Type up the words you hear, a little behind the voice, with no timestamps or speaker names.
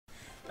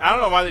I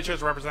don't know why they chose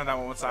to represent that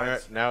one with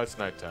science. Now it's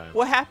nighttime.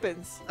 What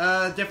happens?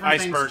 Different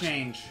things Iceberg.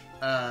 change.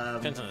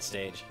 Depends on the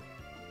stage.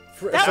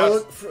 Is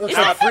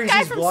that that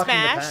guy from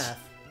Smash?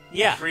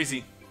 Yeah.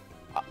 Crazy.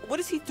 What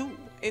does he do?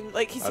 In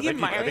like, is I he in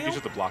think Mario? I think he's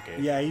just a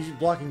blockade. Yeah, he's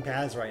blocking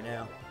paths right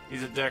now.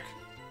 He's a dick.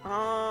 Do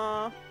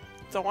I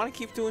want to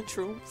keep doing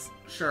shrooms?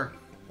 Sure.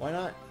 Why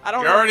not? I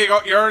don't.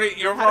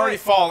 You've already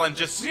fallen.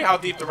 Just see how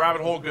deep the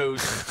rabbit hole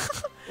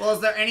goes. Well, is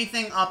there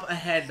anything up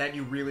ahead that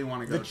you really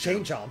want to go The to?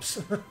 chain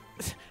chomps.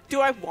 Do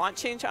I want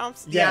chain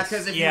chomps? Yeah,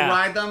 because if you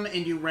ride them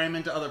and you ram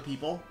into other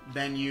people,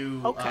 then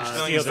you Okay.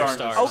 Steal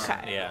stars.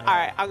 Okay. Yeah. All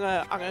right. I'm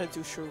gonna do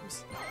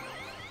shrooms.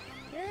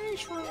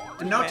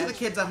 Note to the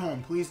kids at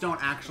home: please don't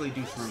actually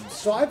do shrooms.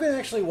 So I've been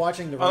actually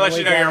watching the Unless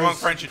you know you're among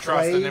guys friends you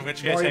trust, play and in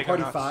which case, Mario hey, go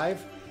Party nuts.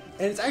 5,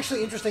 and it's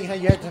actually interesting how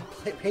you had to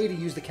pay to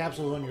use the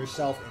capsules on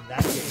yourself in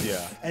that game.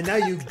 Yeah. And now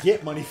you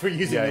get money for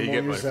using them you on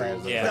get money for yourself.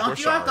 using Yeah. them. Don't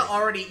you have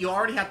to you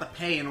already have to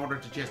pay in order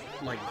to just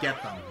like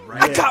get them,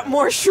 right? I got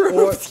more Or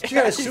shrooms.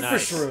 yeah, super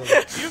Nice.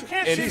 shroom. You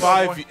can't In see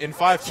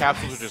five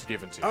capsules are just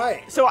given to you. All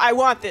right. So I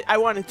want I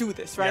want to do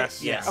this, right?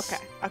 Yes. Yes.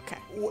 Okay. Okay.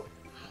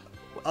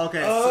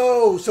 Okay.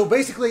 Oh, so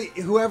basically,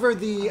 whoever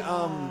the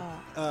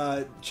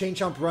chain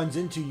chomp runs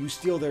into, you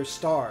steal their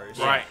stars.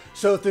 Right.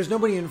 So if there's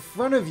nobody in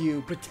front of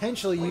you,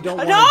 potentially you don't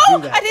want No, to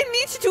do that. I didn't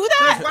need to do There's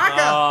that.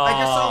 Wacka! I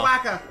just saw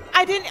Wacka.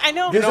 I didn't. I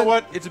know. You know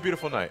what? It's a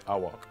beautiful night.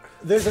 I'll walk.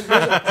 There's a Oh, you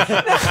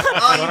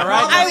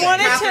probably, I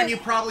wanted Qatherine, to- you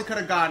probably could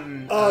have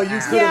gotten. Oh, you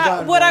ass. could've Yeah,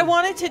 gotten what I one.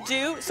 wanted to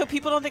do, so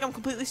people don't think I'm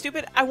completely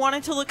stupid, I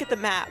wanted to look at the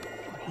map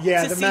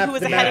yeah, to the see map, who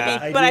was the ahead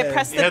map of me, but I idea.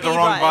 pressed You the hit the B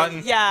wrong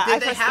button. Yeah, I Did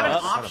they pressed have an the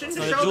option to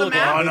So show the dual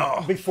map? Oh,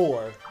 no.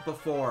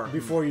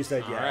 Before you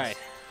said yes. All right.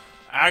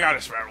 I got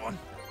a spread one.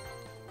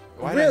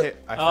 Why Really? did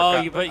I hit? I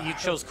forgot. But you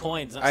chose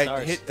coins, not I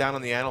stars. hit down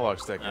on the analog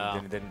stick Oh.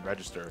 and it didn't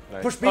register.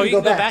 Push B Oh, to you go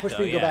can go back. back, Push though,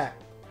 B to go yeah. back.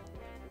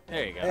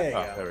 There you go. There you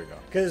Oh, go. there we go.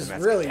 Because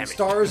That's- really, damn it.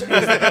 stars. It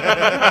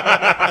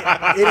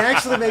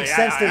actually makes Yeah,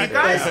 sense to You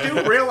guys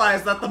because- do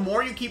realize that the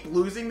more you keep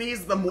losing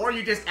these, the more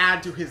you just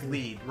add to his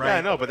lead, right? Yeah,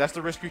 I know, but that's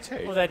the risk you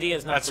take. Well, the idea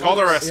is not That's to called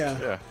a lose. risk. Yeah.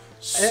 Yeah.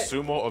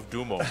 Sumo of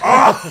Dumo.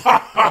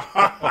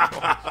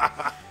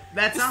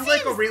 That sounds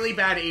like a really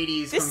bad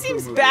 80s This Kung Fu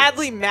seems movie.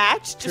 badly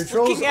matched, just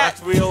Controls looking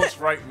at... Left wheels,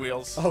 right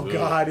wheels. Oh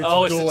god, it's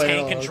Oh, it's dual the tank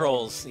analog.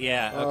 controls.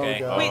 Yeah, okay.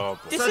 God. Wait, Oh,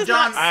 this So, is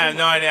John, not... I have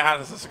no idea how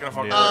this is gonna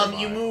fuck Yeah. up.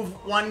 You move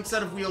one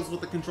set of wheels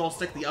with the control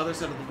stick, the other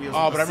set of the wheels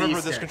Oh, with but the I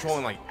remember C this stick.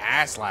 controlling like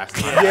ass last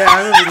time. Yeah,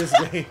 I remember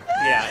this game.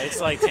 Yeah, it's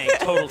like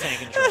total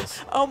tank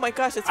controls. Oh my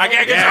gosh, it's... I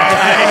can't get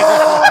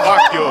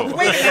Fuck you.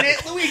 Wait a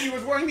minute, Luigi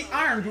was wearing the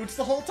iron boots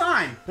the whole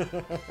time.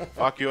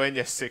 Fuck you and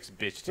your 6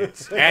 bitch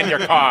tits. And your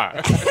car.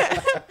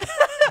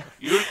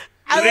 You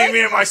I leave like-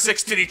 me in my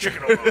 6 titty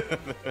chicken alone.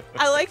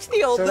 I liked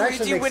the old So it actually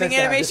Luigi makes winning sense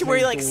to have animation this where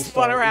he many like dual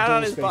spun star- around dual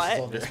on his spaces butt.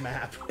 on this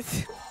map.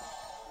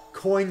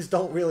 Coins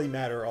don't really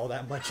matter all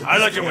that much. in I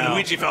this liked it game. when No.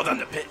 Luigi fell down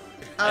the pit.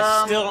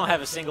 I still don't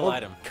have a single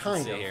item. kind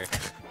Let's see of. here.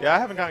 Yeah, I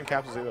haven't gotten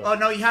capsules either. Oh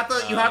no, you have to I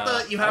have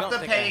don't to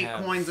think I pay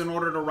have. coins in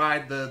order to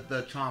ride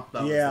the chomp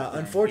though. Yeah,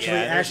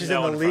 unfortunately, Yeah, there's Ash is no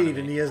in one the in front lead of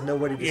me. and he has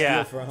nobody to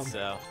Yeah, steal from.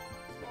 so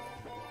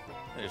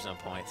there's no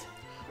point.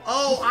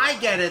 Oh, I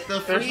get it. The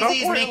There's no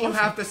freezies point make in you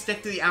losing. have to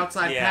stick to the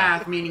outside Yeah.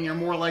 path, meaning you're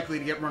more likely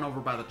to get run over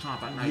by the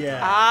chomp at night. Yeah.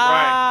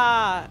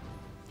 Ah,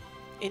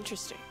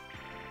 interesting.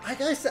 I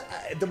guess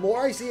the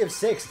more I see of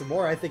 6, the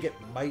more I think it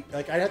might.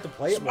 Like I'd have to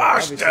play it more.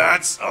 Smash obviously.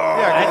 dance. Oh.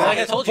 Like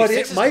I told you, But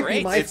 6 it is might be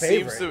great. my It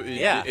seems favorite. to.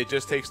 Yeah. It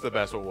just takes the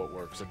best of what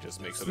works and just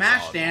makes it a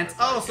Smash solid dance.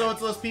 part. Oh, so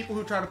it's those people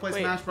who try to play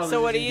Wait, Smash Brothers.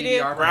 so what using do you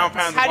do? DDR Ground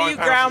pads. pound. How do Flying you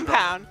pounds ground is drop.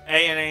 pound? A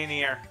and A in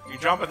the air. You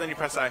jump and then you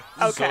press A.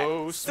 Okay.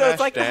 So, So it's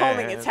like the smash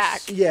homing dance.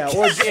 attack. Yeah,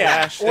 or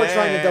Smash or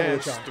trying to double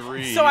dance, jump.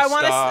 3 So I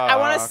want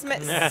stock.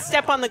 to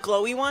step on the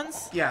glowy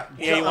ones. Yeah.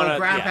 Yeah, you wanna-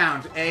 ground yeah.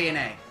 pound. A and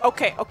A.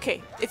 Okay,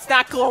 okay. It's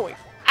not glowing.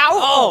 Ow!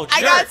 Oh,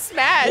 I jerk. got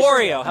smashed.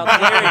 Wario, how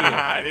dare you?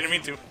 I didn't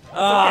mean to.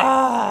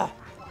 I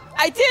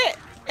did it.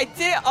 I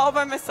did it all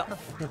by myself.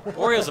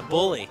 Wario's a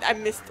bully. I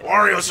missed it.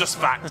 Wario's just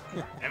fat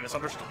and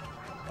misunderstood,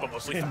 but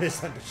mostly And fat.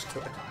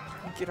 misunderstood.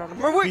 Get on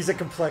him. He's a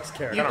complex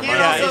character. You Kinda can't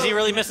reminds Yeah, also, is he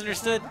really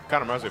misunderstood? Kind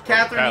of reminds me of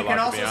Purple Qatherine, you can Padlock,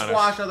 also to be honest.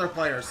 squash other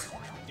players.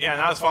 Yeah,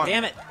 now it's fun.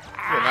 Damn it.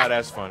 Yeah, not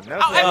as fun. Not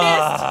Oh, as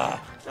I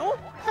missed. No.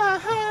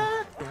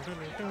 Oh,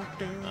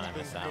 I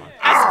missed that one.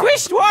 I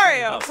squished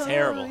Wario. That was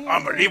terrible.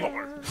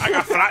 Unbelievable. I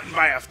got flattened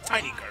by a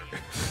tiny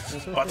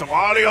girl. But the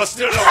Wario's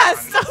still I'm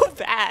on. so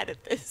bad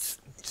at this.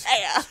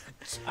 Yeah.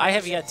 I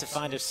have yet to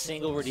find a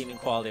single redeeming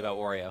quality about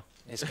Wario,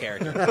 his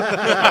character. He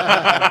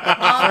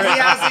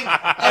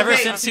has Ever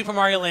since Super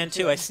Mario Land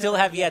 2, I still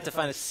have yet to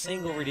find a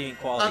single redeeming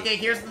quality. Okay,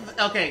 here's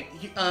the, okay.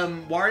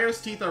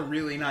 Wario's teeth are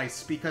really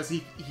nice because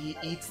he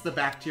eats the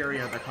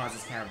bacteria that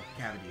causes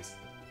cavities.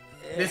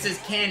 This is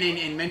canon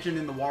and mentioned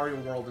in the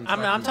Wario world.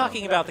 I'm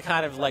talking about the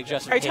kind of like talking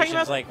justifications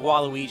about- like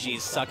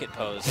Waluigi's suck it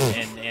pose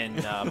in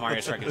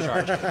Mario Strike and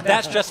Charge.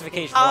 That's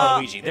justification for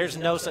Waluigi. There's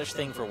no such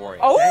thing for Wario.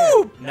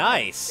 Oh,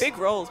 Nice. big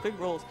rolls, big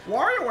rolls.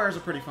 WarioWare is a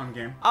pretty fun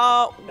game.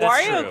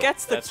 Wario true.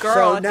 gets the That's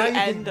girl So at now the you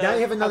end. now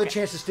you have another okay.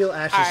 chance to steal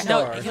Ash's Alright.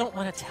 No, star. you don't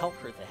want to tell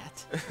her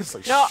that. It's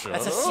like, No, shut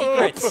That's a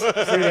up.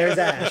 secret. See, there's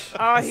Ash.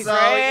 Oh, he's So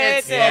right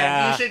it's there.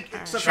 Yeah. you should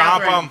so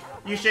Chomp Qatherine, 'em.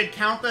 You should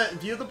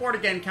view the board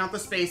again, count the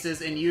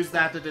spaces, and use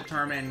that to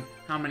determine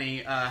how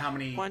many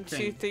 1,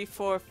 2, 3,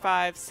 4,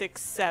 5,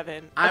 6,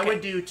 7. I Okay.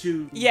 would do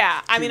 2. Yeah,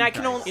 I mean, I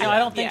two can dice. only. You know, I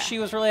don't think yeah. she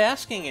was really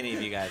asking any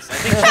of you guys. I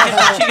think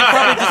she can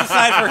probably just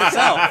decide for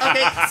herself.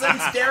 Okay,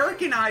 since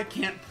Derrick and I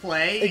can't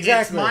play,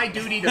 Exactly. it's my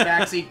duty to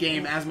backseat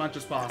game as much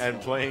as possible.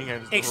 And playing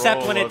and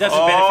Except when it roll doesn't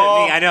of-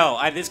 benefit me. I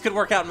know. This could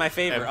work out in my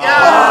favor.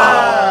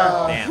 Yeah!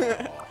 Oh,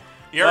 damn.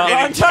 You're I'm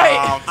getting tight.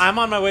 chomped. I'm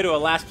on my way to a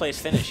last place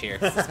finish here.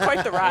 It's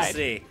quite the Let's ride.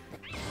 see.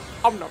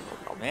 Nom, nom, nom,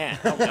 nom. Man.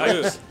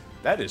 Oh,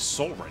 That is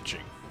soul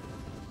wrenching.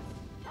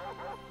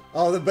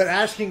 Oh, but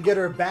Ash can get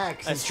her back.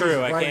 That's since true, she's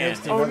I right can.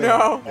 next to Oh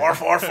another- no.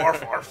 Orf, orf,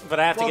 orf, orf. But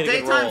I have to Well, get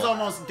a good roll.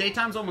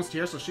 daytime's almost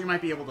here, so she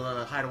might be able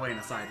to hide away in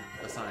a side.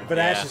 But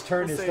Yeah. Ash's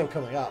turn We'll is see. still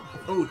coming up.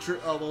 Oh, true.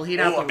 Oh, well, he'd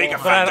have Oh, to big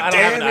roll. But I don't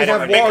have And an we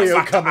have item.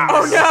 Wario coming.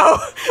 Oh no.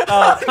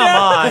 Oh, come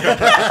on.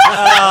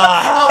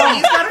 Oh,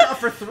 he's got enough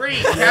for 3.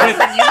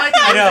 Qatherine, you might be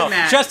I losing know.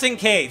 that. Just in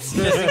case.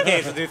 Just in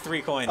case. I'll do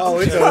 3 coins. Oh,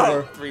 it's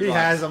over. 3 He bucks.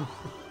 has them.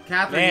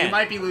 Qatherine, Man. you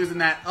might be losing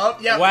that. Oh,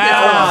 yeah.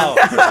 Wow.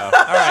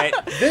 All right.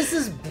 This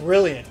is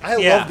brilliant. I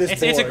Yeah, love this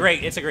it's board.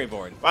 it's a great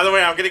board. By the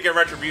way, I'm gonna get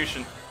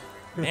retribution.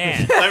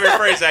 Man, Let me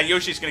rephrase that.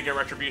 Yoshi's gonna get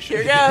retribution.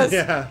 Here goes.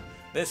 Yeah.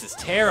 this is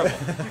terrible.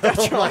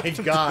 Oh my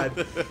god.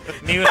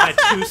 Me with my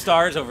 2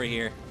 stars over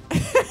here.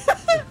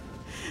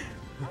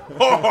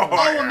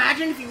 Oh,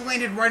 imagine if you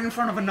landed right in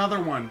front of another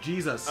one.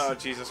 Jesus. Oh,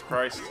 Jesus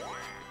Christ.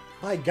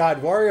 My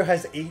god, Wario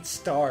has 8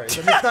 stars.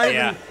 And it's not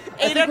Yeah. even.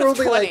 I 8 think out we're of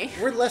only 20. like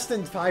we're less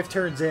than 5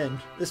 turns in.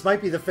 This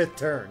might be the 5th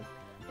turn.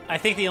 I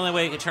think the only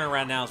way you can turn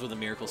around now is with a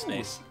miracle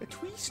space. A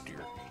twister.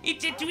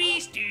 It's a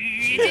twister.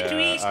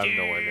 Yeah, I'm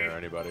nowhere near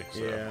anybody.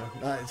 So.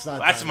 It's not.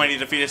 That's time. mighty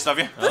defeatist of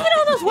you. Look at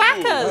all those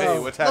whackers. Hey,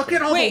 what's Look happening?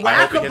 at all Wait. the I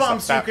hope he wacka hits the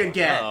bumps you fat could one.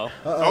 get. Uh-oh.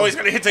 Oh, he's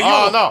gonna hit to you.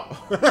 Oh no!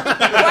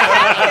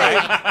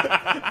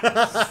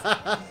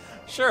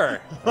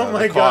 Sure. Oh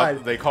my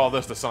god. They call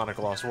this the Sonic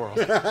Lost World.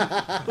 Was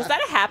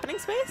that a happening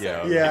space?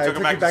 Yeah. Yeah, I took took it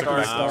it back back to to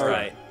the start. All start.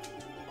 right.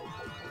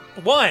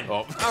 1.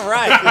 Oh. All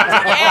right.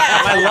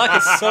 My luck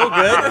is so good.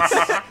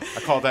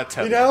 I call that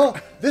 10. You know,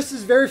 this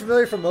is very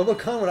familiar from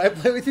MomoCon when I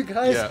play with you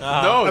guys. Yeah.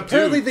 No,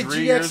 Apparently dude, the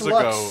 3 GX years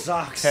luck ago,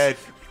 sucks. Ted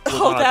was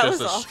Oh, on that just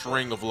was a awful.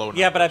 string of low numbers.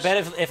 Yeah, but I bet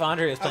if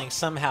Andre was playing,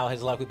 somehow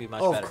his luck would be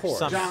much Oh, of better. course.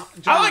 Somehow.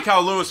 John, I like how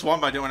Lewis won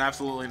by doing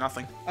absolutely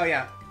nothing. Oh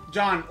yeah,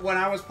 John. When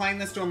I was playing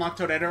this to unlock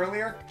Toadette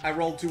earlier, I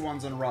rolled 2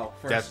 1s in a row.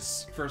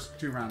 First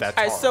 2 rounds. That's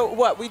All right, hard. so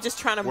what? We just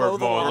trying to We're mow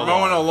the mowing We're lawn? the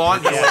mowing a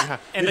lawn. Yeah.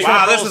 And the Wow,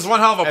 controls- this is one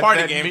hell of a And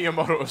party then game.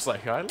 Miyamoto was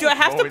like, I Do I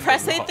have to like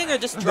press mowing the anything lawn. or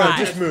just No, drive?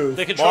 just move.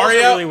 The controls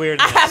Mario? are really weird.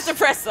 in I have this. to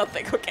press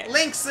something. Okay.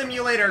 Link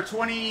Simulator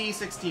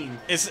 2016.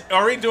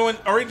 Are we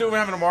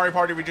having a Mario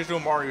party? Or we just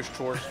doing Mario's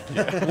chores.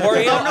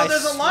 Wario, Oh, no, I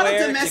there's a lot of swear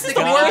to domestic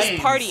The God. worst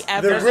games. party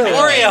ever. They're really-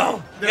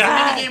 Wario. There's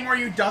God. a mini game where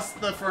you dust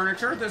the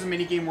furniture. There's a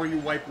mini game where you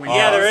wipe windows.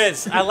 Yeah, there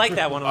is. I like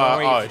that one.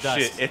 Where you Oh dust.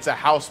 shit! It's a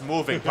house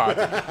moving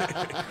party.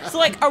 So,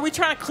 like, are we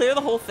trying to clear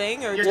the whole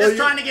thing, or You're just... just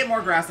trying to get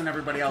more grass than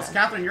everybody else.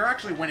 Catherine, you're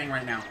actually winning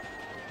right now.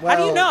 How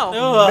do you know?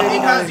 Ugh. maybe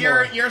Because not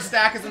anymore. your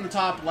stack is in the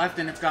top left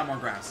and it's got more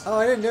grass. Oh,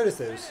 I didn't notice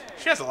those.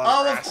 She has a lot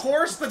Oh, of of grass.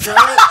 course the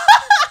girl.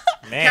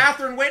 Man.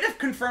 Catherine, way to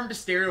confirm the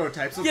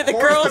stereotypes. Of Yeah, the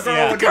course girls- the girl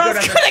yeah. would be good girls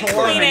at good the at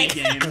tour cleaning. mini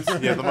games.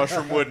 Yeah, the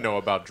mushroom would know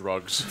about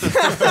drugs.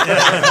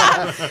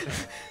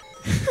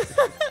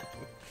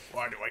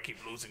 Why do I keep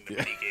losing the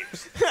mini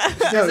games?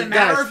 No, it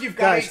matter guys, if you've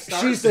got 8 guys,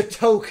 stars? she's the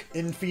toke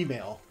in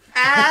female.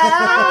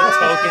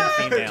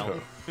 Token female.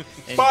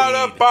 Indeed.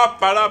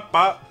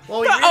 Ba-da-ba-ba-da-ba.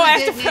 Well, we Oh, really I have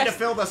did to need press- to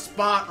fill the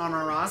spot on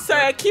our roster.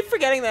 Sorry, I keep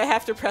forgetting that I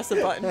have to press a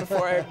button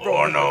before I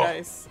roll the no.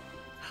 dice.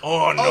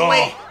 Oh no! Oh,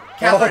 wait.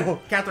 Catherine, Oh.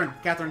 Catherine.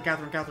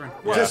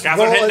 Just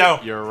Catherine roll hit it, no.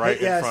 You're right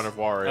Yes. in front of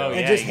Wario. Oh, and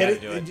yeah, just you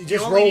hit gotta it. do it. You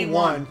Just only roll need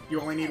one. You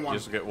only need one.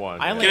 Just get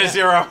one. I only Get a have-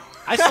 0.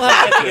 I still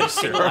have yet to get a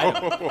single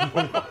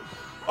item.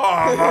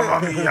 Oh,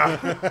 mamma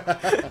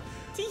mia.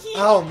 Tee-hee.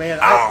 Oh man,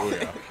 Ow.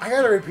 I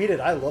gotta repeat it.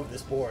 I love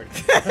this board.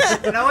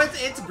 No,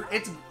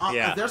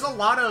 Yeah. there's a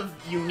lot of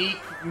unique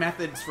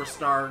methods for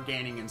star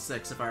gaining in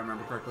 6, if I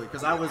remember correctly.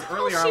 Because I was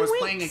earlier, she I was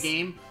playing a winks.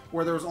 game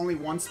where there was only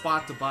one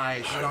spot to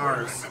buy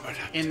stars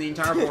in the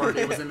entire board.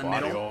 It was in the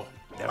middle,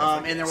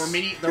 and there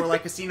were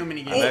like casino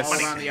mini games all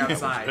That's- around the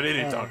outside.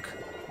 dunk.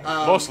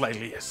 Um, Most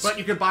likely, yes. But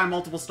you could buy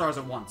multiple stars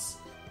at once.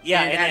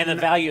 Yeah, And and the at-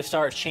 value of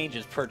stars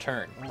changes per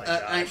turn.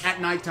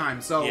 At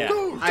nighttime. So Yeah.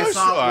 I That's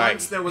saw right.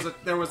 once there was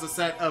a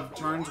set of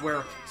turns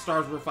where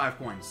stars were 5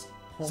 coins.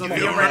 So You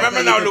theoretically,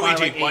 remember now, you could buy,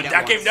 Luigi? like, 8 One at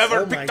that game once. never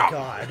Oh my picked up.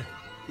 god.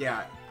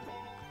 Yeah,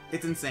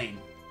 it's insane.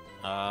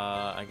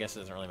 I guess it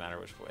doesn't really matter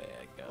which way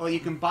I go. Well, you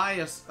can buy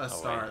a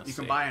star. let's You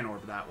can see. buy an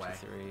orb that way.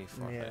 2, 3,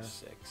 4, Yeah. 5,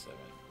 6, 7.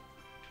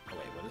 Oh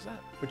wait, what is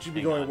that? But you'd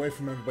be Hang going on. away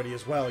from everybody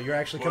as well. You're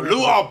actually Well, coming.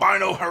 Lou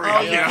Albino, hurry Oh,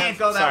 up! you Yeah. can't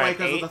go that Sorry, way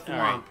because of 8? the All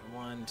right. swamp.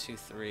 1, 2,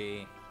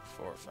 3,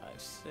 4, 5,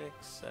 6,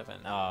 7.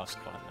 Oh, it's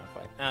quite, not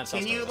quite. No, it's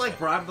Can also you this like way.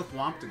 bribe the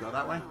swamp to go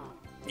that way?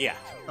 Yeah.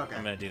 Okay.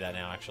 I'm gonna do that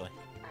now, actually.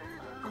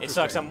 It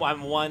sucks. I'm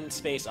one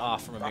space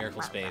off from a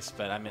miracle space,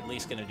 but I'm at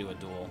least gonna do a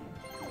duel.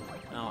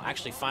 No,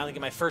 actually, finally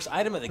get my first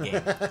item of the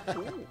game.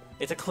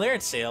 It's a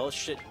clearance sale. It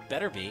should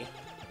better be.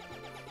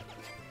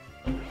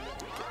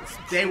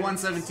 Day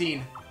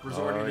 117.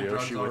 resorting to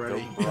drugs Yoshi with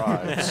already. the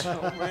bribes.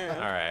 Oh man.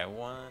 All right,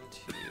 1,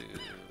 2.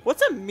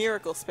 What's a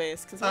miracle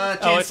space? Cause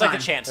Oh, it's like a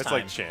time. chance It's time.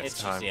 like chance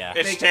It's time. Just, yeah.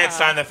 It's chance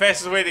time, the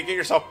fastest way to get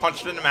yourself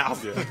punched in the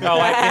mouth. Oh,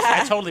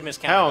 I totally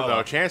miscounted. Hell Oh,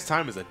 no, chance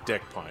time is a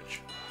dick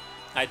punch.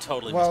 I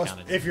totally Well,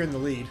 miscounted. if you're in the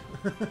lead.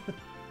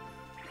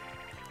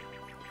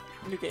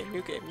 New game,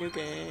 new game, new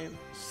game.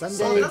 Sunday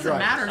So it doesn't Drive.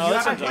 matter. Oh, You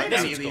this haven't one's- played this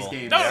any of one's these cool.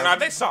 games. No,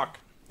 they suck.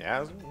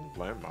 Yeah,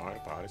 playing Mario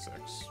Party 6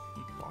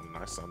 on a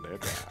nice Sunday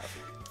drive.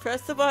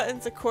 Press the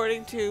buttons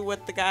according to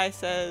what the guy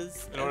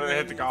says. In order and to hit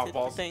then the you golf hit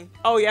balls. thing.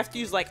 Oh, you have to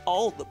use like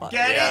all of the buttons.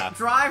 Get Yeah. it?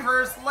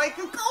 Drivers like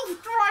a golf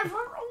driver.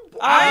 Oh, boy.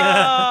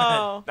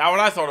 Oh. Not what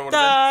I thought it would have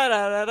Da,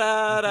 da,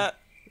 da, da, da.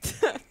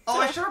 Oh,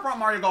 I should have brought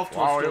Mario Golf to a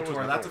Wow, school it was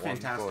tour. That's a number one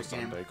for fantastic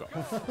game. Sunday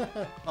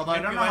golf. Although I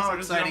don't Maybe know how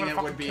license is exciting gonna it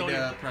would fucking be kill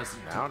to press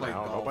Now, to play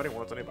golf. nobody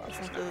wants anybody.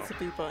 That's a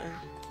B button.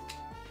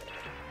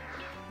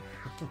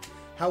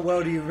 How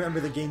well do you remember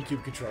the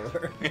GameCube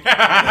controller?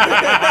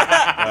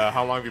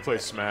 How long have you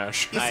played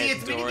Smash? You I see,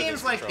 it's adore mini games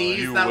this like controller.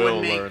 these You that will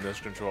would make learn this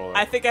controller.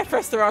 I think I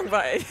pressed the wrong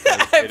button.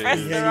 It I is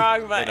pressed the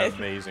wrong an button.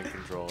 amazing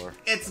controller.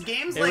 it's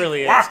games It like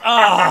really is.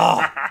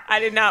 Oh, I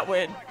did not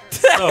win.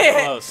 so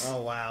close.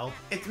 Oh wow.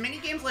 it's mini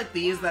games like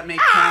these that make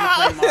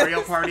trying to play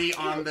Mario Party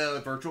on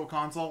the virtual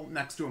console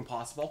next to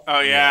impossible.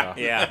 Oh, yeah.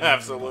 Yeah.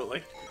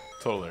 Absolutely.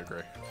 Totally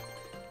agree.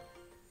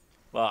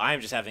 Well,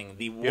 I'm just having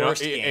the You know,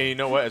 worst and game. you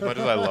know what? As much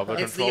as I love the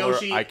It's the controller,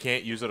 Yoshi- I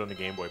can't use it on the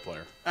Game Boy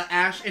player.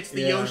 Ash, it's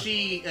the Yeah.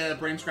 Yoshi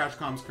BrainScratch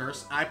comms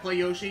curse. I play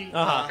Yoshi,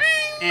 Uh-huh.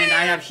 and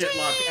I have shit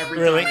luck every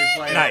Really? time we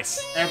play.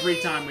 Nice.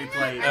 Every time we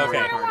play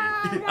Okay. Mario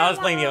Party. I was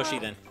playing Yoshi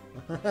then.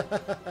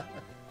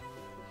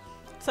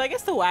 So I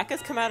guess the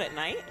Whackers come out at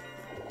night?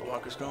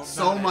 Walker's going.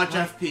 So much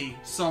FP,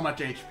 so much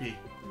HP.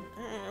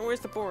 Where's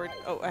the board?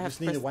 Oh, I have Just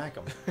to need to press. whack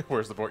them.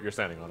 Where's the board? You're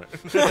standing on it.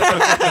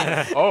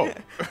 Oh.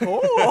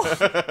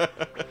 Oh.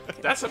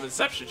 That's some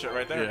Inception shit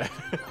right there. Yeah.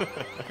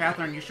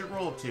 Qatherine, you should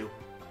roll a 2.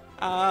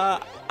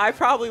 I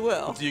probably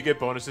will. Do you get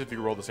bonuses if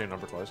you roll the same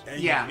number twice?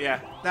 Yeah, Yeah.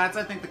 That's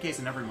I think the case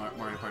in every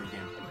Mario Party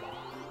game.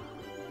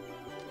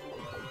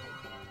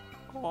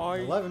 I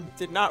 11.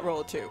 did not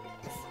roll a 2.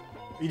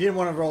 You didn't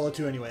want to roll a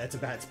 2 anyway. That's a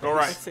bad space. Go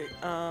right. Let's see.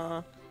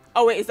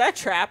 Oh wait, is that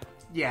trap?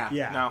 Yeah.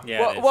 Yeah. No. Yeah.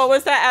 What, it is. what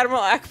was that,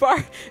 Admiral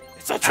Akbar?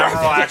 It's a trap.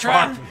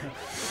 Admiral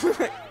It's a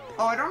trap.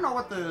 Oh, I don't know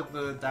what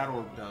the that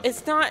orb does.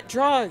 It's not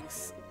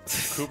drugs.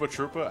 Koopa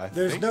Troopa, I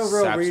There's think no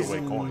real saps away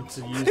reason coins.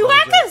 to use The those.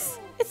 Whackers!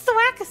 It's the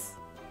Whackers.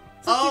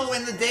 Oh,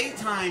 in the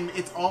daytime,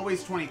 it's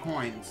always 20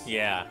 coins.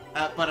 Yeah.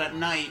 But at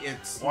night,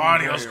 it's...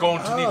 Wario's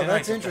going to Oh, need an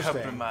that's item to help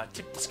interesting. him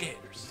tip the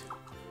scales.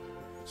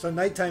 So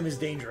nighttime is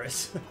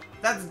dangerous.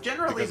 That's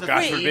generally Because the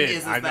God theme forbid,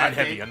 is I'm that not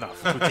heavy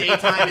enough.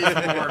 Daytime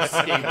is more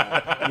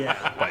stable.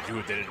 Yeah. But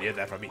you didn't hear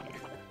that from me.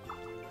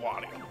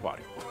 Wario.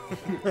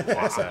 Wario.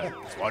 What's that?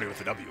 It's Wario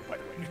with a W, by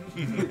the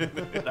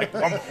way. Like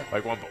Wumbo.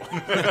 Like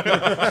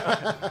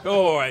Wumbo.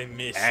 Oh, I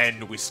missed.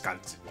 And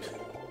Wisconsin.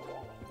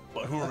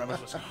 But who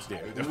remembers Wisconsin?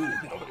 Yeah,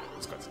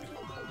 Wisconsin.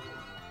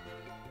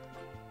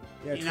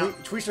 Yeah, You know-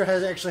 Twister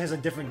actually has a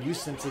different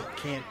use since it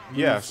can't move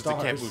Yeah, since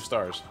stars. it can't move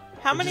stars.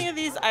 How many of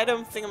these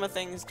item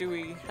thingamathings do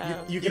we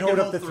have? You You can can hold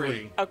up hold to 3.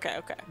 3. Okay,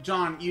 okay.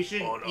 John, you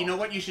should... Oh, no. You know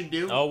what you should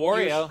do? Oh, You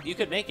Wario, you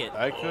could make it.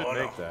 I could Oh,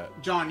 no. make that.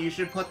 John, you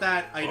should put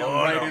that item Oh,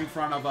 right no. in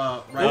front of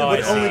a... Right It Oh, would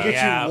I see. only get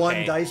Yeah, you one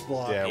okay. dice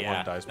block. Yeah, Yeah,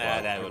 one dice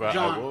that block. would But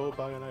John- I will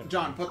buy an item.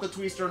 John, put the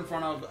twister in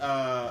front of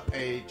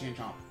a chain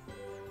chomp.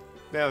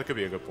 Yeah, that could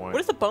be a good point. What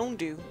does the bone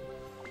do?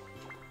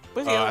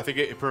 What is the I other? think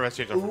it prevents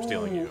Change from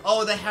stealing you.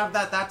 Oh, they have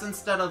that. That's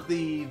instead of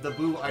the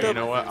boo Hey, item. you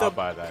know what? the I'll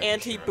buy that.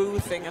 Anti-boo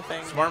thing a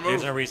thing. Smart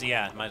There's move. no reason.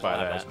 Yeah, might as well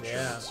Buy have that. that.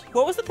 Yeah.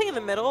 What was the thing in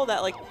the middle?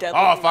 That like deadly.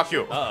 Oh, fuck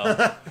you.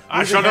 Uh-oh.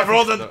 I should have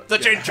rolled the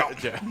chain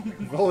chomp.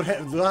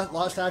 Yeah.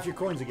 Lost half your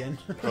coins again.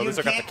 Well, at least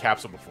I got the can't-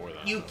 capsule before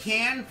that. You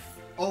can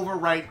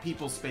overwrite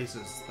people's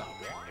spaces, though.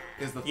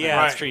 Is the thing. Yeah,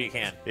 Right. that's true. You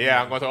can.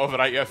 Yeah, I'm going to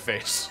overwrite your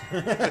face. You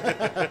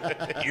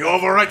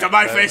overwrite to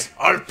my face,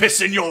 I'll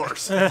piss in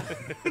yours. All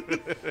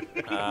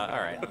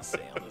right. Let's see.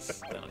 I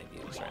don't need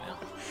to use right now.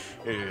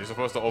 You're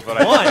supposed to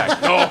overwrite One.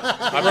 back. No,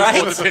 I'm Right?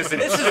 supposed to piss in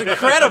This is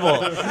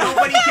incredible.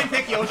 Nobody can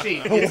pick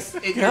Yoshi. It's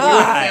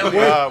God.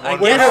 failure. I one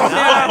guess more.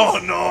 not.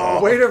 Oh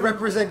no! Way to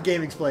represent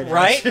Game Explainers.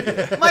 Right?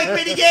 Mike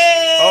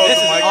minigame! Oh, This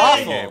the is mic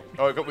awful. minigame.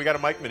 Oh, we got a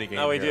mic minigame.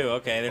 Oh, we here. do.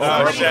 Okay. There's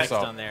Oh, no shit. text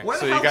on there. What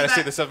So the you hell gotta is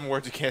say that? the 7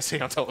 words you can't say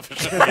on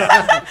television.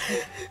 I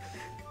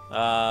guess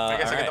I all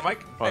get the right.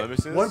 mic. Oh, let me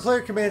see this. One player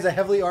commands a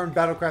heavily armed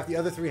battlecraft. The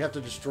other 3 have to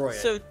destroy it.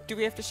 So do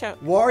we have to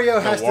shout? Wario No,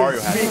 has Wario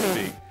to has speak to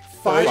speak.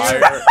 fire.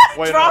 Fire.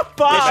 Wait, Drop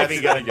no. bombs. Let's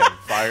do that again.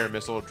 Fire,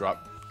 missile,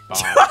 drop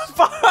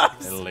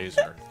bombs. And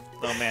laser.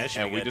 Oh man, this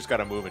should And be we good. just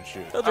gotta move and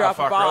shoot. He'll drop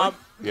fuck, a bomb.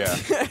 Yeah.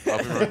 I'll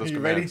be running those You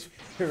ready? commands.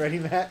 You ready,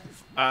 Matt?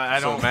 I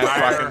So don't Matt's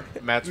fire.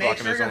 Matt's Make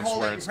rocking sure his you're own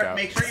holding. swearing scout.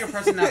 Make sure you're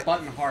pressing that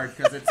button hard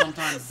because it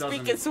sometimes doesn't.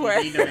 Speak and swear.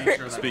 You need to make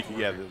sure that. Speaking,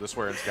 yeah, the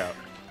swearing scout.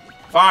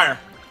 Fire.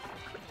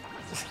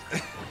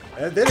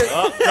 I did it.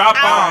 Drop All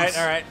bombs. right.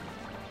 All right.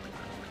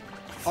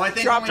 Oh, I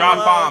think Drop only Drop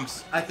Hello.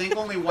 bombs. I think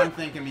only one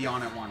thing can be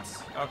on at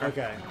once. Okay.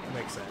 Okay,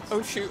 makes sense.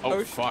 Oh shoot. Oh,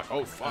 Oh, fuck.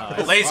 Oh,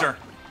 fuck. Laser.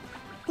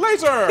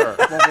 Laser!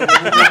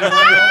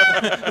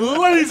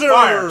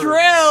 Fire.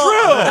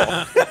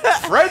 Drill.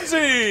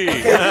 Frenzy!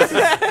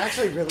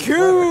 Actually, really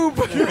Cube.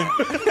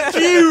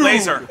 Cube!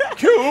 Laser.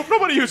 Cube?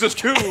 Nobody uses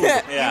Cube!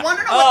 Yeah. You want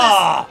to know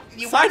what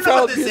this? You want to know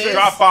what Seinfeld this is?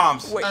 Drop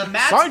bombs. Wait.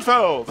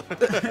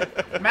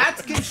 Seinfeld!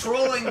 Matt's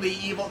controlling the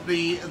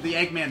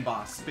Eggman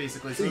boss,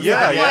 basically. So Yeah,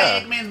 that's yeah.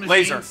 why Eggman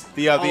Laser. machines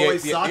The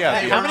always suck. yeah,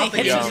 Hey, the- I How don't many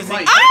think hits it's does this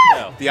right. thing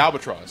take, though? The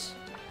albatross.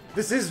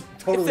 This is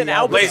totally It's an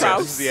albatross.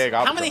 albatross. This is the egg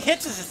albatross. How many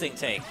hits does this thing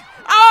take?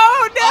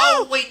 Oh no!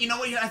 Oh wait, you know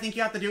what I think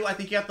you have to do? I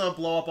think you have to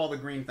blow up all the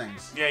green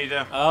things. Yeah, you do.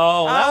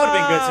 Oh, that would have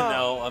been good to Oh.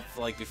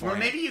 know like before. Or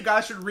maybe you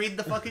guys should read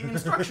the fucking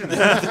instructions.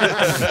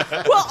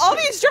 Well, all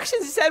the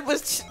instructions you said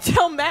was to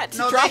tell Matt to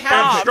No, they drop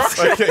have bombs.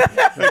 Okay.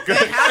 They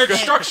have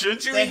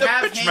Instructions. You They read the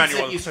have pitch hints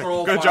manual. that you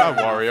scroll Good farther.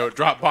 job, Wario.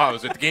 Drop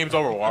bombs. The game's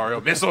over,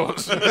 Wario.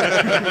 Missiles.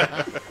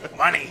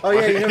 Money. Oh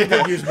yeah, you never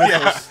did use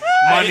missiles.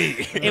 Money.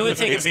 It would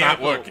take It's a not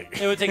miracle.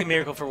 working. It would take a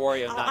miracle for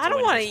Wario not to I don't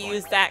win want at to this point.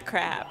 use that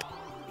crap.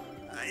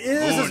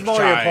 This is Moonshine.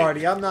 Mario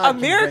Party. I'm not A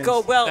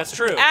miracle. convinced. Well, That's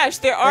true. Ash,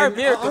 there are And,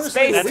 miracle honestly,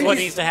 spaces. That's what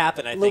Luigi- needs to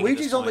happen, I think. at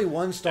Luigi's this only point.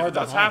 one star If it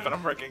does behind. happen,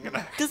 I'm breaking it.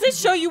 Does it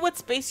show you what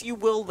space you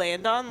will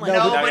land on? Like, No,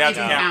 No, but but you you have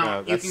can to count.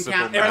 count. You That's can simple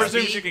count. It math. Press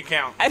presumes B. you can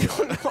count. I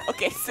don't know.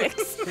 Okay,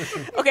 6.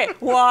 Okay,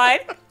 1,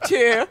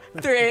 2,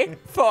 3,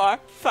 4,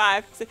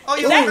 5, 6. Oh,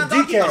 Is you that, want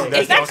Donkey DK. Kong.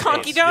 is that Donkey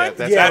Conky Kong. Dog?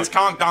 Yeah, Yeah. That's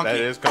Kong Donkey. That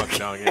is Conky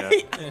Dog, yeah.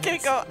 Can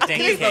it go? Dang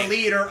He's it. the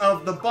leader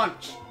of the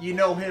bunch. You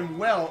know him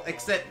well,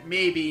 except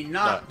maybe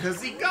not,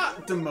 because he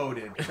got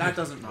demoted. That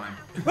doesn't rhyme.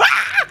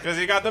 Because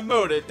he got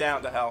demoted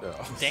down to hell.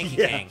 Donkey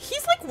Yeah. King.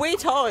 He's like way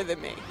taller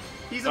than me.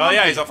 He's a Oh yeah,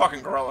 monkey. he's a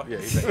fucking gorilla. Yeah,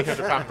 he's a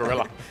 800-pound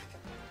gorilla.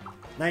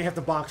 Now you have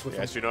to box with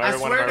him. Yes, you know I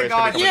everyone in swear my to race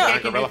God, can you Yeah. become a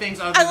can't do gorilla. things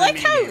other I than like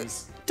mini how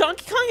games.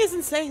 Donkey Kong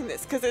isn't saying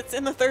this because it's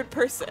in the third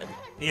person.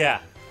 Yeah.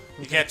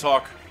 You can't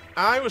talk.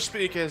 I will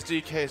speak as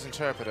DK's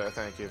interpreter,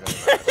 thank you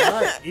very much.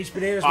 All right, each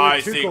banana's I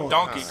worth 2 think coins.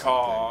 Donkey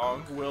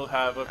Kong will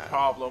have a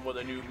problem with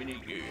a new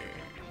minigame.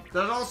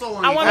 There's also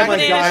I want Oh a my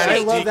banana god, I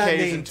shake. love that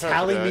DK's name.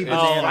 Tally me interpreter.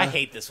 banana. Oh, I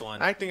hate this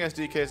one. Acting as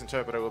DK's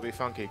interpreter will be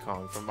Funky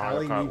Kong from Mario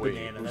Tally Kart me Wii,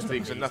 banana, who that's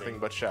speaks in amazing. nothing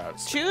but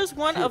shouts. Choose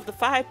one of the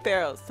 5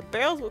 barrels. The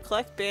barrels will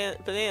collect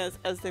bananas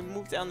as they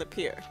move down the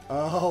pier.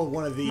 Oh,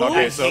 one of these.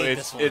 Okay, I so hate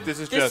it's this one. this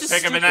is This just is Pick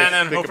a stupid. banana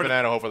and pick hope a for the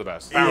banana, hope for the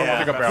best. Yeah.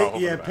 Pick a barrel,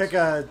 hope Yeah, for the pick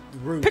best. a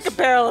root. Pick a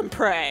barrel and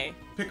pray.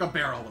 Pick a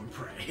barrel and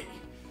pray.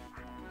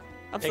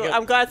 Pick a-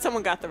 I'm glad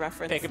someone got the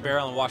reference. Pick a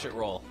barrel and watch it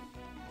roll.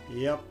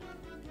 Yep.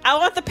 I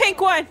want the pink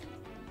one.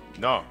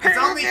 No. It's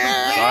only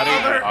complete Already,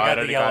 other. I the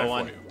already yellow got it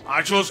one. for you.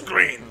 I chose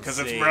green because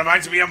it See.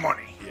 reminds me of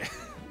money.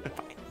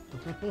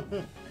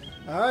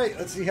 All right,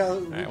 let's see how. All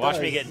right, watch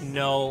me get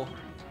no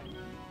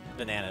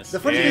bananas. The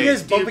funny Hey. thing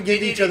is, bumping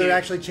into each other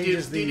actually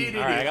changes the.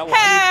 All right, I got one.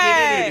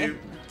 Hey!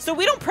 So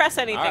we don't press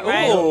anything, All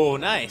right? Oh,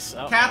 nice.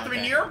 Oh, Qatherine,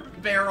 okay. your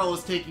barrel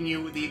is taking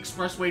you the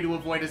express way to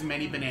avoid as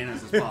many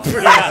bananas as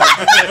possible.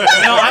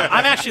 Yeah. No,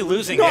 I'm actually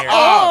losing here.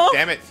 Oh,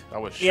 damn it. That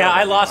was Yeah, short.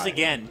 I lost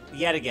again.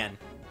 Yet again.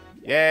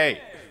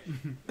 Yay.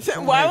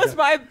 Why was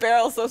my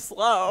barrel so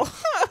slow?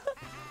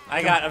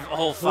 I got a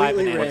whole 5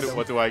 Completely bananas. random.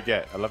 What do I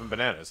get? 11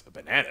 bananas.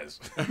 Bananas?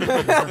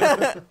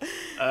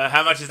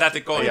 How much is that to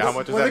go? Yeah, how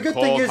much is Well, the that good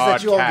thing cold, is that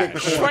hard you all get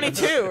cash? coins.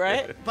 22,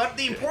 right? But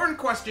the important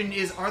question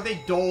is, are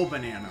they Dole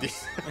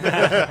bananas?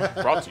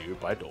 Brought to you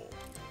by Dole.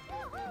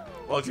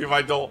 Well, if you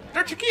my Dole,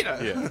 they're Chiquita.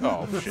 Yeah.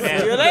 Oh, shit.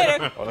 Man, See you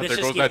later. Oh, this there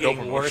just goes keeps that getting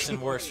dopamine. worse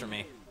and worse for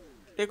me.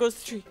 There goes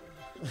the tree.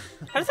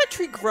 How does that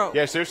tree grow?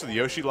 Yeah, seriously, the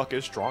Yoshi luck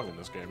is strong in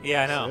this game.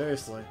 Yeah, I know.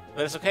 Seriously.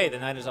 But it's okay. The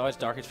night is always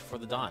darkest before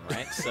the dawn,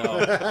 right? So,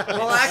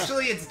 Well,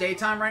 actually, it's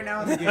daytime right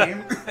now in the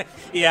game.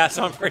 yeah,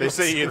 so I'm pretty They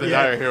say the screwed.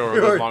 dire hero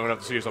will live long enough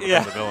to see yourself Yeah.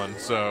 become the villain,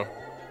 so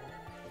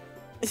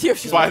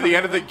Yoshi's by the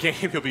end of the game,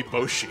 he'll be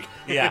Boshi.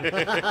 Yeah.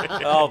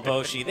 Oh,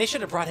 Boshi. They should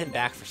have brought him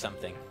back for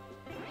something.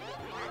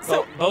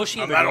 So-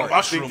 Boshi. A metal I think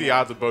mushroom. the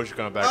odds of Boshi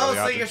coming back Oh, are the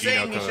so odds you're of Gino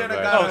saying we coming should've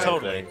back. got- Oh,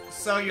 totally.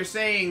 So you're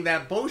saying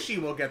that Boshi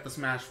will get the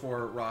Smash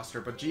 4 roster,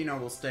 but Gino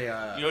will stay.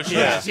 Yoshi,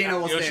 Yeah. Gino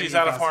will stay Yoshi's in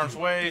out of costume. harm's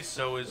way,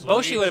 so is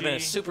Boshi would have been a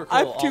Luigi. super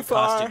I'm cool too alt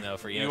far. costume though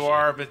for Yoshi. You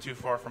are a bit too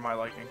far for my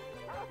liking.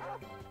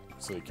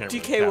 So you can't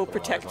DK really will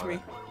capitalize protect on me.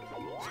 it.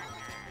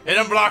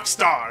 Hidden block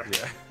star.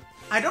 Yeah.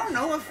 I don't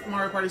know if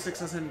Mario Party 6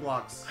 has hidden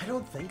blocks. I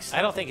don't think so.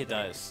 I don't think it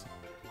does.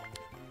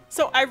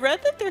 So I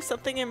read that there's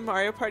something in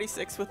Mario Party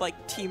 6 with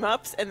like team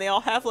ups, and they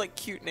all have like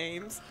cute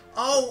names.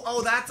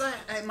 Oh, that's a.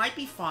 It might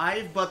be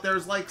 5, but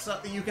there's like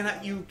you can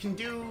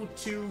do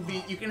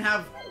 2v. You can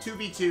have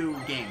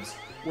 2v2 games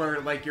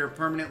where like you're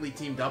permanently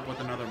teamed up with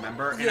another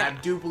member, and Yeah.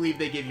 I do believe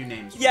they give you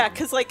names. for Yeah, them.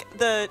 because like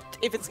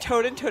if it's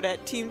Toad and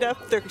Toadette teamed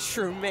up, they're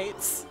shroom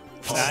mates.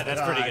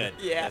 That's pretty God. good.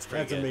 Yeah. That's pretty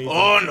That's good. amazing.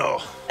 Oh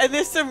no. And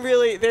there's some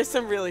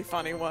really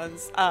funny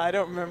ones. I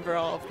don't remember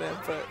all of them,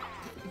 but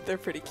they're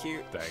pretty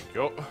cute. Thank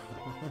you.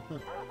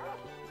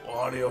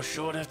 Wario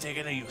should have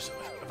taken a use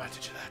of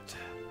advantage of that.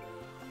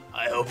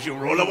 I hope you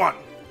roll a 1.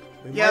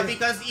 We Yeah, might-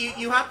 because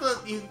you have to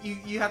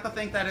you have to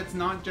think that it's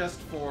not just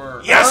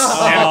for. Yes.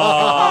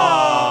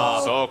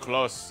 So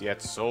close,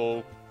 yet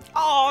so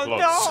Oh close.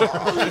 no!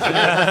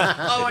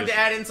 Oh, and to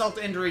add insult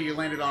to injury, you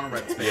landed on a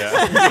red space.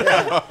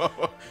 Yeah.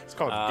 It's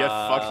called Get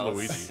let's Fucked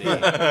Luigi. see.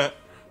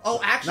 Oh,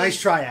 actually,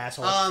 Nice try,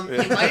 asshole. You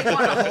might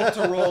want to hold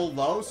to roll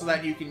low so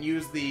that you can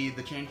use the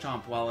chain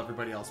chomp while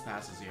everybody else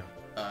passes you.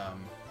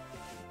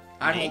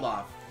 I'd hold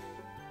off.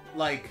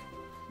 Like.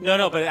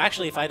 No, but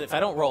actually, if I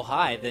don't roll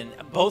high, then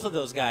both of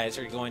those guys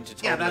are going to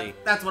totally. Yeah,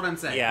 that's what I'm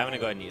saying. Yeah, I'm gonna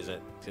go ahead and use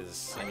it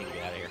because I need to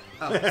get out of here.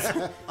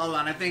 Oh, hold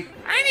on, I think.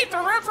 I need to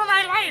run for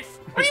my life.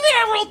 What do you mean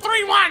I rolled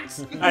 3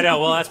 ones? I know.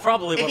 Well, that's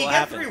probably If what you will get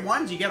happen. 3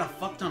 ones, you get a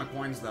fuck ton of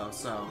coins though.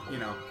 So you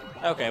know.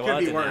 Okay, well, Could that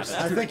be didn't worse.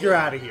 happen. I think you're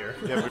out of here.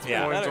 Yeah, but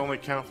Yeah. coins only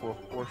count for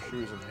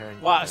horseshoes and hang.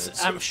 Well,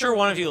 I'm sure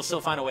one of you will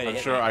still find a way to I'm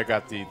hit sure me. I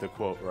got the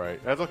quote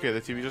right. That's okay. The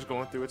TV just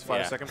going through its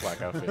 5-second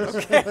blackout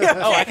phase.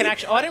 Oh, I can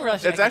actually. Oh, I didn't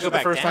realize. It's actually the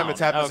first time it's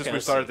happened since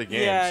we started the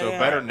game, Yeah, so yeah.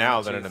 better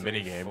now than in a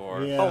mini game.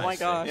 Yeah. Oh my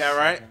gosh. Yeah,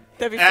 right?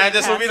 That'd be And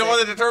this will be the one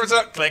fantastic. that determines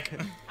it. Click.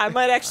 I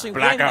might actually win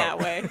Blackout. that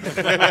way.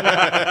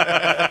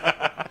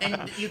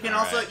 And you can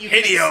also you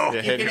Hideo. can,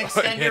 you can Hideo.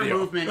 extend your Hideo.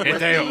 movement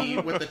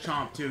with the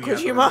chomp too. You have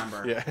to Kojima.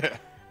 remember. Yeah.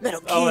 Metal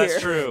Gear. Oh,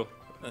 that's true.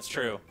 That's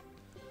true.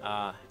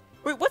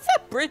 Wait, what's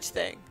that bridge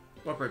thing?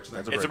 What bridge thing?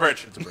 It's a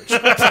bridge. It's a bridge. So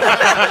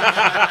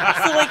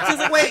like, does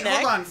it Wait, connect?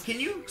 hold on. Can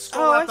you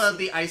scroll Oh, up I see.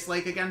 the ice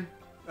lake again?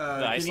 The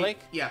ice lake?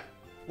 Yeah.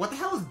 What the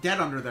hell is dead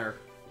under there?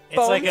 It's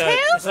like a. Bonetail?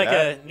 It's like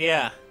a.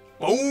 Yeah.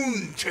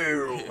 Bone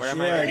tail. Where am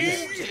Yeah, I?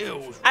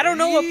 yeah. I don't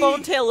know what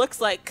Bonetail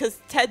looks like because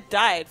Ted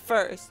died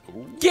first.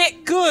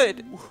 Get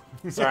good.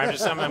 Sorry, I'm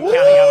counting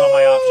out all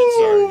my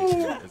options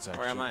here. It's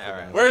Where am I? All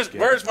right.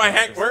 Where's my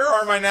hank? Where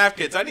are my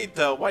napkins? I need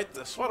to wipe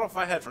the sweat off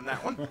my head from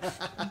that one.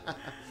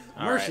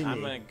 All Mercy right, I'm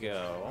me. gonna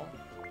go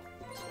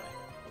this way.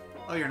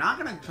 Oh, you're not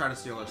gonna try to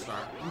steal our star.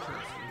 Interesting.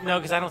 No,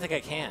 because I don't think I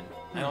can.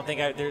 I don't think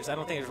there's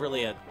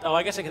really a. Oh,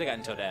 I guess I could have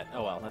gotten Toadette.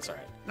 Oh well, that's all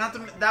right. Not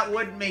to, that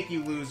would make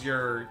you lose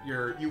your.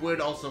 You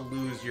would also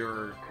lose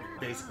your.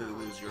 Basically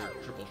lose your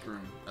triple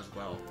shroom as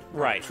well.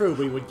 Right. True,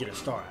 we would get a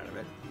star out of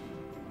it.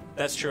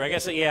 That's true. I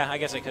guess. Yeah. I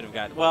guess I could have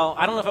got. Well,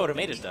 I don't know if I would have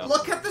made it though.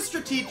 Look at the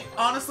strategic.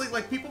 Honestly,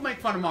 like people make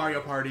fun of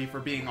Mario Party for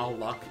being all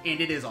luck,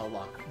 and it is all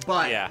luck.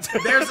 But Yeah.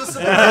 there's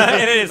a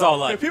And it is all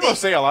luck. People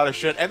say a lot of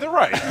shit, and they're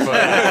right. But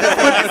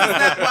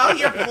that while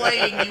you're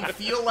playing, you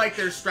feel like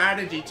there's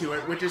strategy to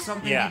it, which is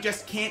something Yeah. you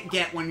just can't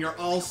get when you're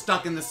all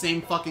stuck in the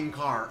same fucking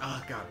car.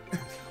 Oh god.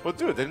 well,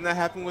 dude, didn't that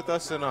happen with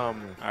us in All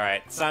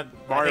right. It's not.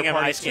 I Mario think I'm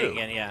Party ice skating 2.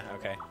 again. Yeah.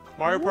 Okay.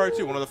 Mario Party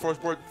 2? One of the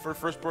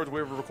first boards we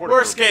ever recorded.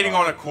 We're skating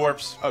on a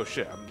corpse. Oh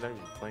shit! I'm not even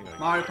playing it.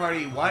 Mario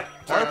Party what?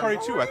 Mario Party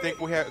 2. I think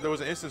there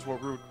was an instance where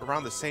we were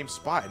around the same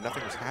spot and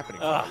nothing was happening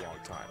for a Ugh. long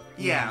time.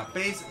 Yeah,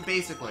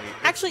 basically.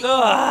 Actually,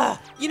 Ugh.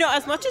 you know,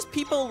 as much as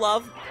people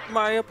love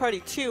Mario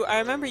Party 2, I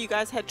remember you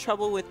guys had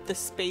trouble with the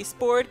space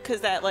board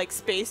because that like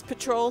space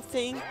patrol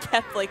thing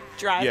kept like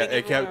driving. Yeah,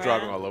 it kept everyone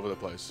driving around. all over the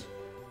place.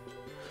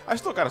 I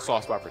still got a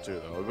soft spot for 2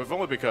 though, but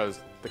only because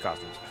the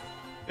costumes.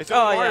 It's a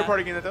Oh, Mario yeah.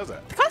 Party game that does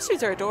that. The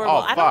costumes are adorable. Oh,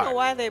 I don't know fuck.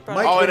 why they brought.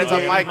 Mike it Oh, to and it's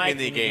a the Mike game.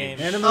 mini game.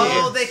 Enemy.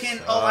 Oh, they can.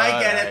 Oh, I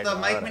get it. The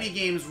Alright, Mike mini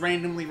games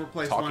randomly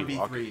replace Talkie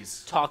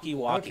 1v3s. Talkie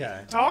walkie.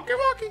 Okay. Talkie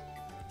walkie.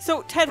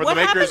 So Ted, For the what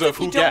makers happens of if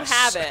you Who don't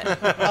Guess.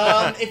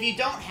 have it? If you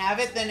don't have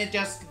it, then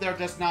they're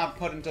just not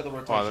put into the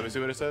Hold rotation. on, let me see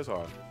what it says.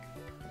 Hold on.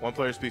 One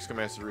player speaks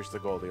commands to reach the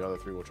goal. The other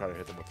 3 will try to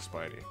hit them with the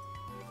Spidey.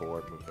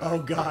 Forward, move back. Oh Oh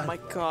god. my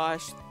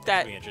gosh,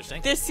 that Be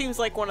interesting. this seems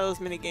like one of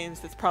those mini games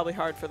that's probably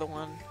hard for the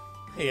one.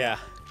 Yeah.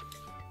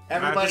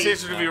 Everybody,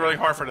 This seems to be really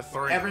hard for the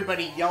 3.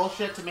 everybody yell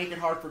shit to make it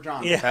hard for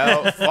John. Yeah.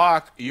 Hell,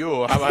 fuck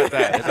you. How about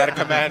that? Is that a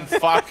command?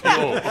 Fuck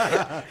you.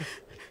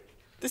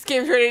 This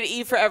game's ready to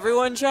eat for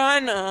everyone,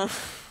 John.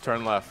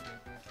 Turn left.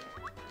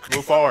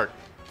 Move forward.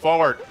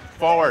 Forward.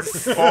 Forward.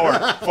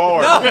 Forward.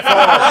 Forward.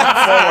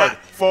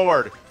 Forward.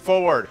 Forward.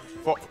 Forward.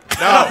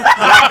 No!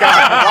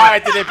 Blackout!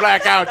 Why did it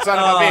black out, son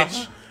of a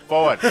bitch?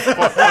 Forward.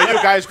 Forward. Oh, you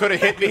guys could have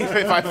hit me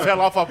if I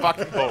fell off a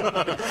fucking boat.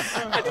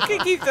 I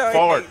think I keep throwing.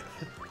 Forward.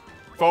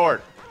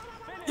 Forward.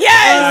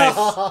 Yes!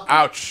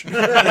 Ouch. I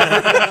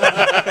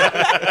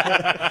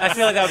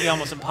feel like that would be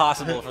almost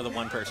impossible for the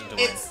one person to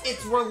win.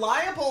 It's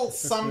reliable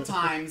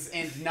sometimes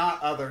and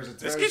not others.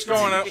 It's This very keeps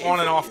going strange. on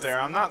and off there.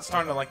 I'm not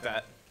starting to like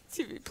that.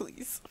 TV,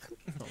 please.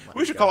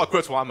 We should call it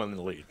quits while I'm in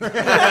the lead.